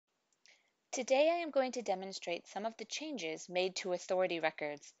Today I am going to demonstrate some of the changes made to authority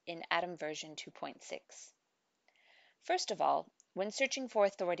records in AtoM version 2.6. First of all, when searching for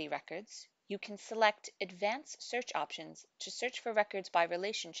authority records, you can select Advanced Search options to search for records by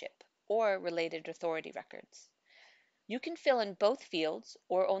relationship or related authority records. You can fill in both fields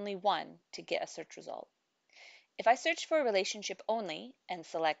or only one to get a search result. If I search for a relationship only and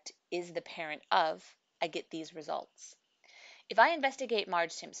select Is the parent of, I get these results. If I investigate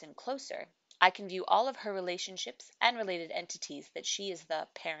Marge Simpson closer, I can view all of her relationships and related entities that she is the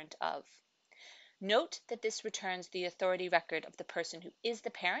parent of. Note that this returns the authority record of the person who is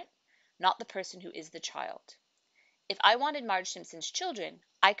the parent, not the person who is the child. If I wanted Marge Simpson's children,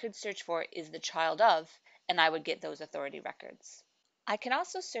 I could search for is the child of, and I would get those authority records. I can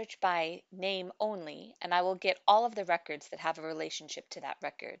also search by name only, and I will get all of the records that have a relationship to that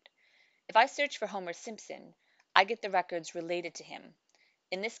record. If I search for Homer Simpson, I get the records related to him,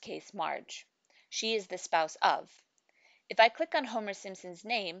 in this case Marge. She is the spouse of. If I click on Homer Simpson's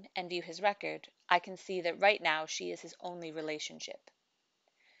name and view his record, I can see that right now she is his only relationship.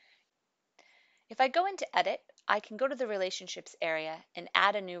 If I go into Edit, I can go to the Relationships area and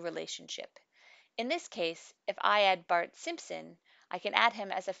add a new relationship. In this case, if I add Bart Simpson, I can add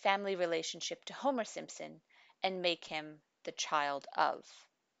him as a family relationship to Homer Simpson and make him the child of.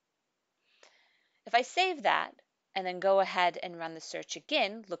 If I save that and then go ahead and run the search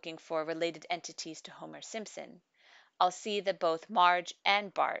again looking for related entities to Homer Simpson, I'll see that both Marge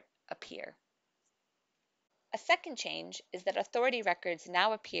and Bart appear. A second change is that authority records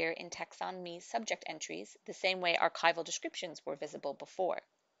now appear in taxonomy subject entries the same way archival descriptions were visible before.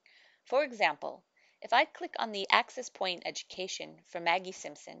 For example, if I click on the access point education for Maggie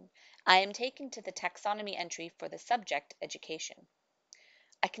Simpson, I am taken to the taxonomy entry for the subject education.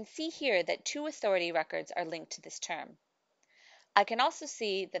 I can see here that two authority records are linked to this term. I can also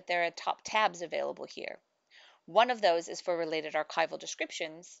see that there are top tabs available here. One of those is for related archival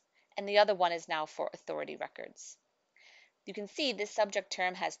descriptions, and the other one is now for authority records. You can see this subject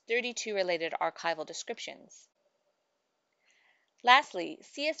term has 32 related archival descriptions. Lastly,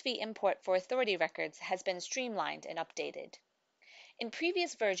 CSV import for authority records has been streamlined and updated. In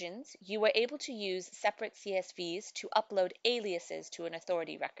previous versions, you were able to use separate CSVs to upload aliases to an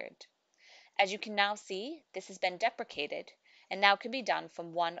authority record. As you can now see, this has been deprecated and now can be done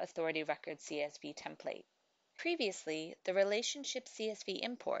from one authority record CSV template. Previously, the relationship CSV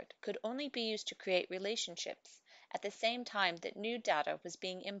import could only be used to create relationships at the same time that new data was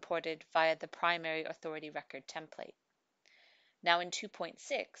being imported via the primary authority record template. Now in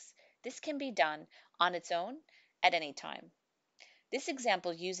 2.6, this can be done on its own at any time. This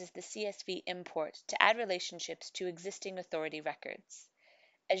example uses the CSV import to add relationships to existing authority records.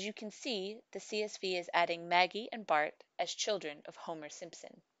 As you can see, the CSV is adding Maggie and Bart as children of Homer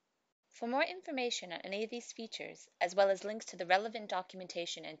Simpson. For more information on any of these features, as well as links to the relevant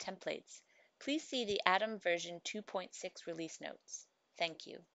documentation and templates, please see the AtoM version 2.6 release notes. Thank you.